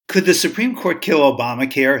Could the Supreme Court kill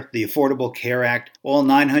Obamacare, the Affordable Care Act, all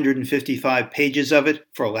 955 pages of it,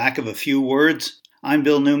 for lack of a few words? I'm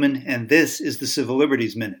Bill Newman, and this is the Civil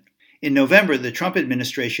Liberties Minute. In November, the Trump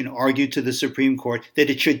administration argued to the Supreme Court that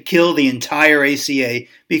it should kill the entire ACA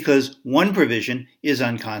because one provision is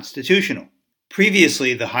unconstitutional.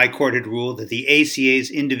 Previously, the High Court had ruled that the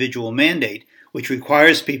ACA's individual mandate, which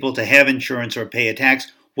requires people to have insurance or pay a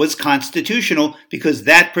tax, was constitutional because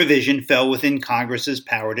that provision fell within Congress's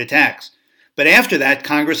power to tax. But after that,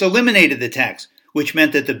 Congress eliminated the tax, which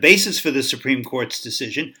meant that the basis for the Supreme Court's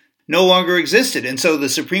decision no longer existed, and so the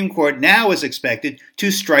Supreme Court now is expected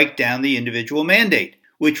to strike down the individual mandate,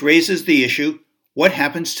 which raises the issue, what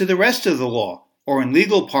happens to the rest of the law? Or in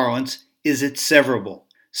legal parlance, is it severable?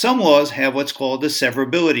 Some laws have what's called a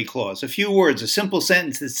severability clause, a few words, a simple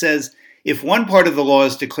sentence that says, if one part of the law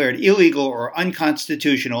is declared illegal or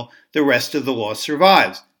unconstitutional, the rest of the law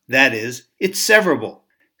survives. That is, it's severable.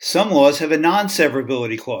 Some laws have a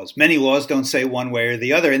non-severability clause. Many laws don't say one way or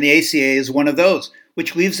the other, and the ACA is one of those,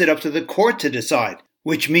 which leaves it up to the court to decide,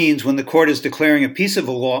 which means when the court is declaring a piece of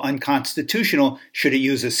a law unconstitutional, should it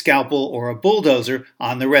use a scalpel or a bulldozer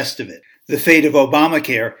on the rest of it? The fate of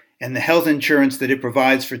Obamacare and the health insurance that it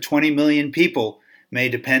provides for 20 million people may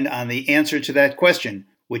depend on the answer to that question,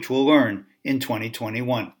 which we'll learn in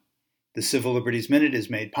 2021. The Civil Liberties Minute is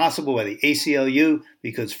made possible by the ACLU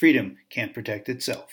because freedom can't protect itself.